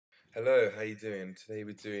Hello, how you doing? Today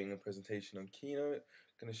we're doing a presentation on Keynote.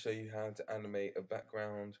 Going to show you how to animate a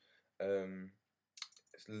background,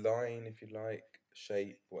 it's line if you like,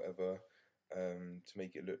 shape, whatever, to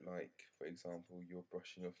make it look like, for example, you're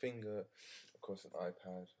brushing your finger across an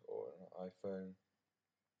iPad or an iPhone,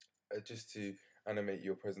 just to animate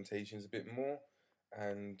your presentations a bit more.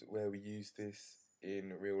 And where we use this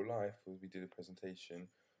in real life was we did a presentation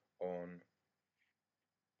on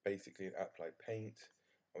basically an app like Paint,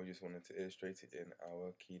 and we just wanted to illustrate it in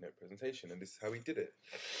our Keynote presentation, and this is how we did it.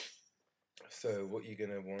 So what you're going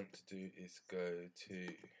to want to do is go to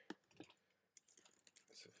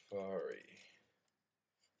Safari,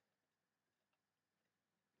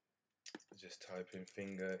 just type in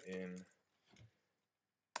finger in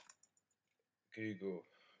Google,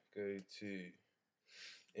 go to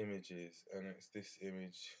images, and it's this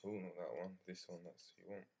image. Oh, not that one, this one, that's what you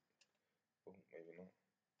want. Oh, maybe not.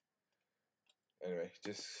 Anyway,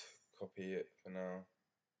 just copy it for now.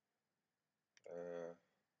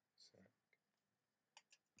 So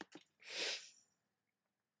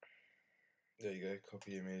there you go,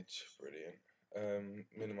 copy image, brilliant.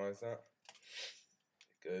 Minimize that,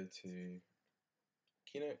 go to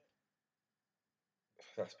Keynote.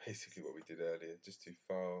 That's basically what we did earlier, just do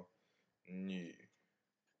File, New,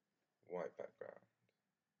 White Background.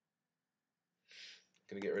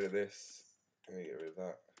 Gonna get rid of this, gonna get rid of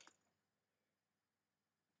that.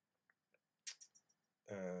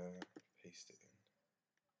 Paste it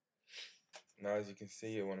in. Now as you can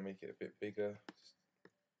see, I want to make it a bit bigger, just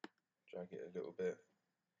drag it a little bit.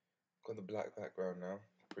 Got the black background now,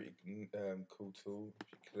 pretty cool tool.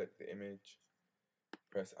 If you collect the image,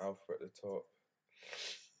 press alpha at the top,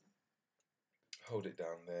 hold it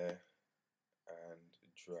down there and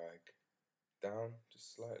drag down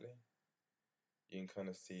just slightly. You can kind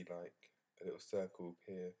of see like a little circle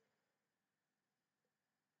appear.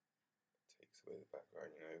 Takes away the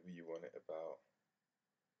background, you know, where you want it about.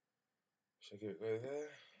 Should I give it go there?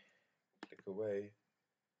 Click away.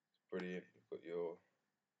 It's brilliant. You've got your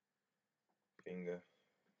finger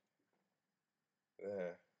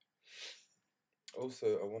there.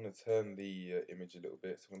 Also, I want to turn the image a little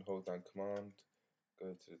bit, so I'm going to hold down Command, go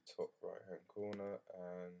to the top right hand corner,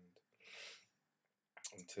 and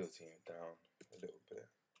I'm tilting it down a little bit.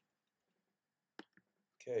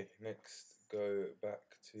 Okay, next go back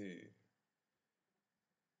to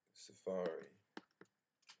Safari.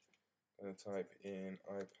 I'm going to type in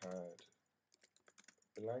iPad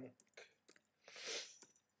blank.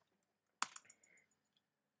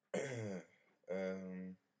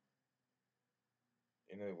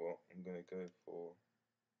 You know what? I'm going to go for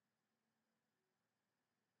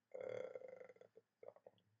that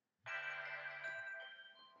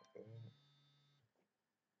one.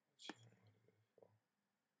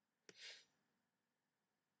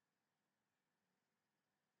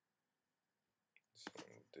 This one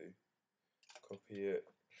will do. Copy it,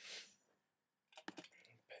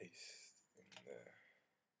 paste in there.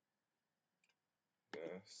 I'm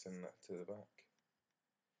gonna send that to the back.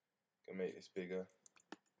 Gonna make this bigger.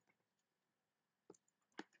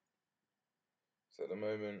 So at the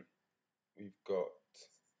moment we've got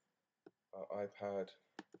our iPad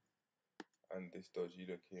and this dodgy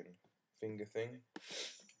looking finger thing.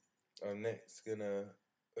 I'm next gonna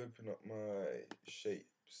open up my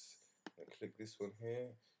shapes and click this one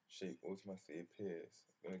here. Shape automatically appears.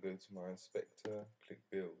 I'm gonna go to my inspector, click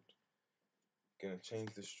build. Gonna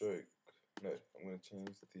change the stroke. No, I'm gonna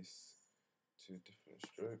change this to a different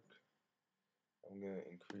stroke. I'm gonna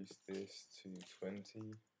increase this to 20.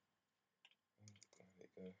 There you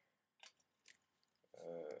go.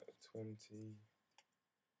 20.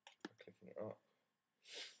 Clicking up.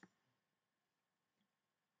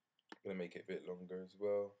 I'm gonna make it a bit longer as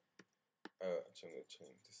well. Actually, I'm gonna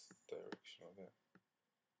change this direction of it.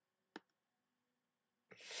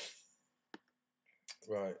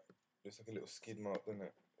 Right, looks like a little skid mark, doesn't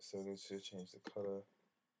it? So I'm going to change the colour.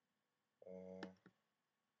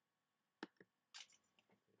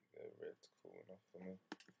 Red's cool enough for me.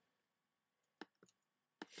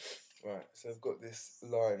 Right, so I've got this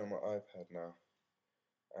line on my iPad now,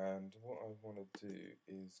 and what I want to do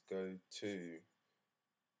is go to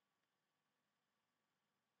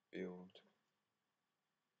build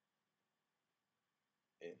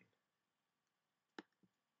in,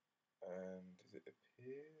 and does it appear?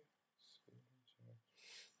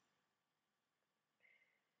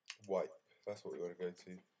 Wipe, that's what we want to go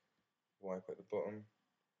to. Wipe at the bottom,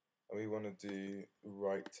 and we want to do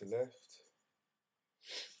right to left.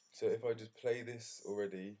 So if I just play this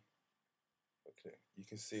already, okay, you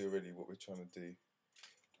can see already what we're trying to do.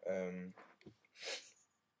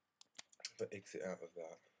 But exit out of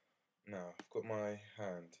that. Now I've got my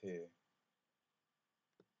hand here.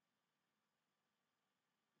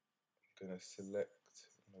 I'm going to select,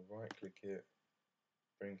 I'm going to right click it,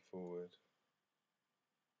 bring forward,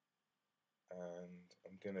 and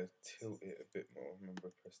I'm going to tilt it a bit more.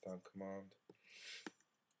 Remember, press down Command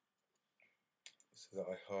so that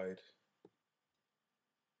I hide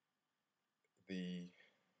the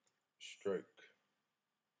stroke.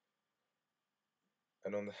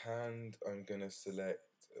 And on the hand, I'm going to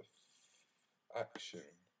select action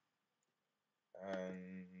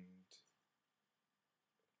and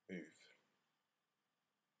move.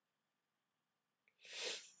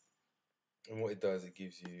 And what it does, it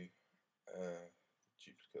gives you a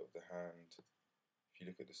duplicate of the hand. If you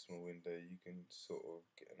look at the small window, you can sort of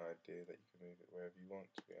get an idea that you can move it wherever you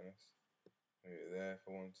want, to be honest. Move it there if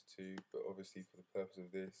I wanted to, but obviously for the purpose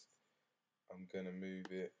of this, I'm going to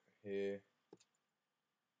move it here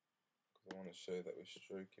because I want to show that we're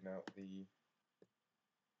stroking out the,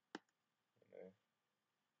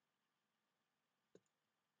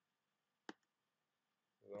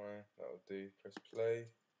 line. That'll do. Press play.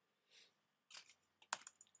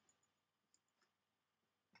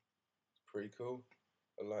 Pretty cool.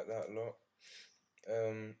 I like that a lot.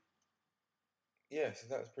 Yeah, so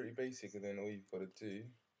that's pretty basic, and then all you've got to do,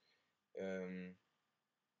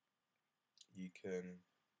 you can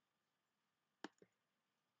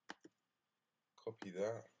copy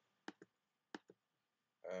that,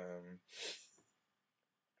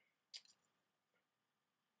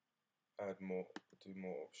 add more, do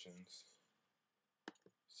more options.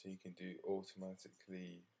 So you can do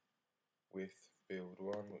automatically with build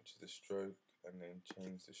one, which is the stroke, and then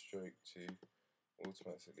change the stroke to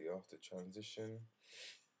automatically after transition.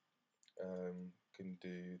 Can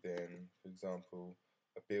do then, for example,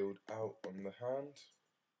 a build out on the hand,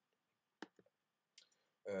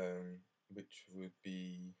 which would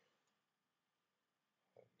be,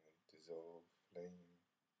 I don't know, dissolve, flame.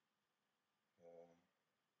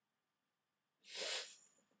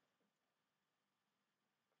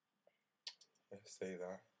 Let's say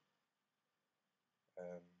that.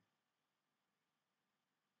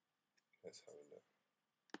 Let's have a look.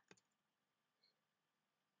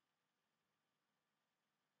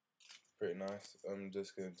 Pretty nice. I'm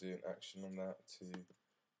just going to do an action on that to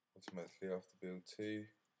automatically after build 2.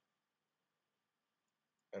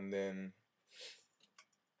 And then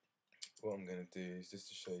what I'm going to do is just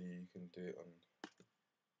to show you, you can do it on,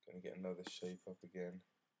 going to get another shape up again.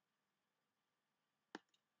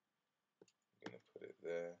 I'm going to put it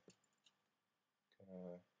there.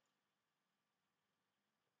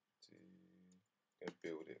 Going to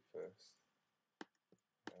build it first.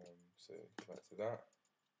 So go back to that.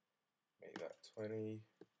 Make that 20.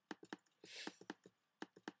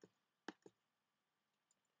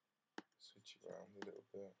 Switch it around a little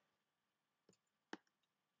bit.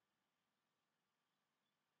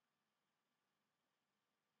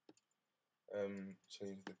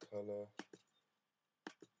 Change the color.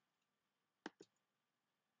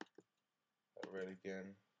 That red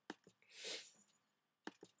again.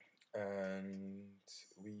 And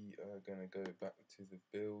we are going to go back to the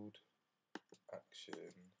build,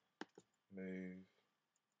 action, move.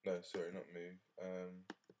 No, sorry, not move.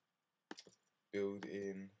 Build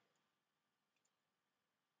in,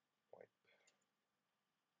 wipe.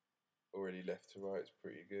 Already left to right is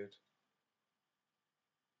pretty good.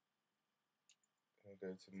 I'm going to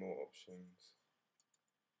go to more options.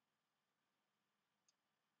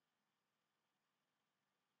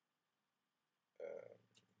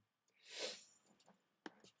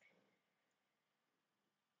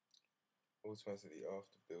 Automatically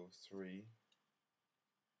after build 3.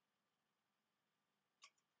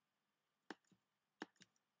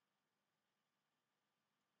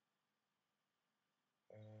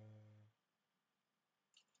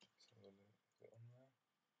 Let's have a look. Is it on there?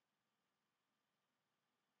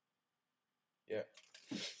 Yeah.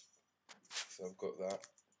 So I've got that.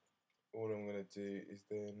 All I'm going to do is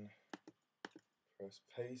then press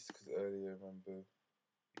paste, because earlier, remember,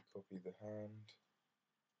 you copied the hand.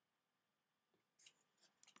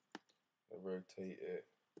 I rotate it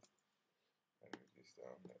and move this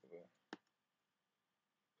down a little bit.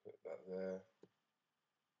 Put that there.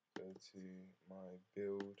 Go to my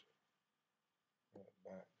build,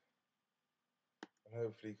 back. And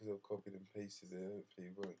hopefully, because I've copied and pasted it, hopefully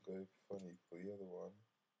it won't go funny for the other one.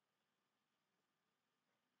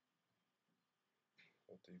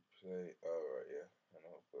 I'll do play. Oh, right, yeah. I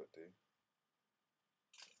know what I've got to do.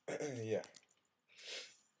 Yeah.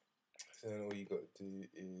 So then all you got to do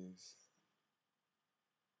is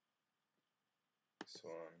this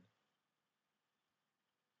one.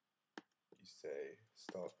 You say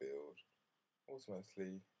start build.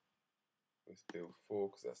 automatically with build 4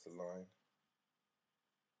 because that's the line.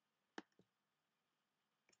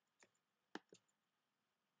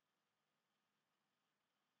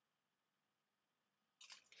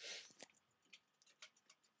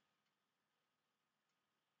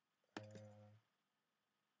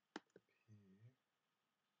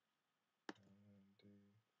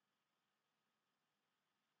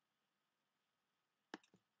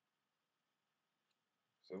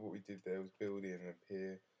 So what we did there was build in and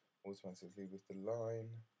appear automatically with the line.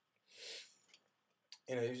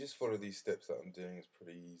 You know, you just follow these steps that I'm doing. It's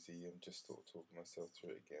pretty easy. I'm just sort of talking myself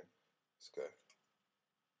through it again. Let's go.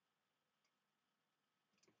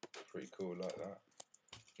 Pretty cool like that.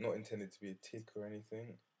 Not intended to be a tick or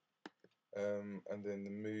anything. And then the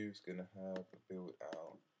move's gonna have a build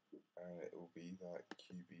out, and it will be that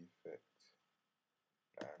cube effect.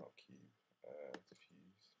 Nah, not cube.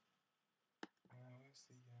 Diffuse. Where's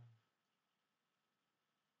the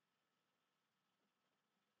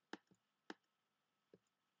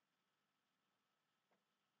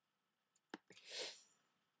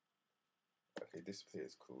Okay, disappear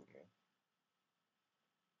is cool with me.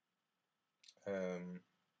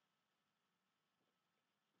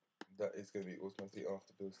 That is going to be automatically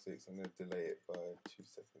after build 6. I'm going to delay it by 2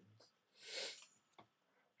 seconds.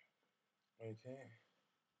 Okay.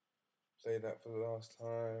 Play that for the last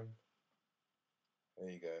time. There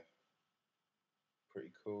you go.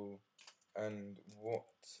 Pretty cool. And what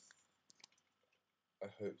I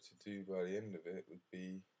hope to do by the end of it would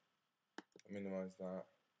be minimize that,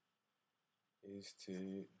 is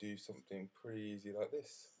to do something pretty easy like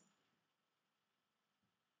this.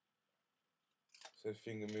 So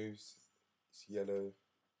finger moves, it's yellow.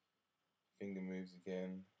 Finger moves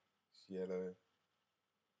again, it's yellow.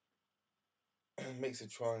 Makes a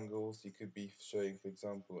triangle, so you could be showing, for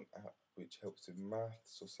example, an app which helps with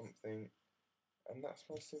maths or something. And that's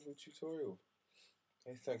my simple tutorial.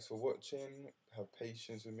 Okay, thanks for watching. Have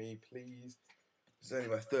patience with me, please. This is only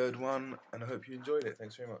my third one, and I hope you enjoyed it.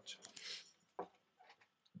 Thanks very much.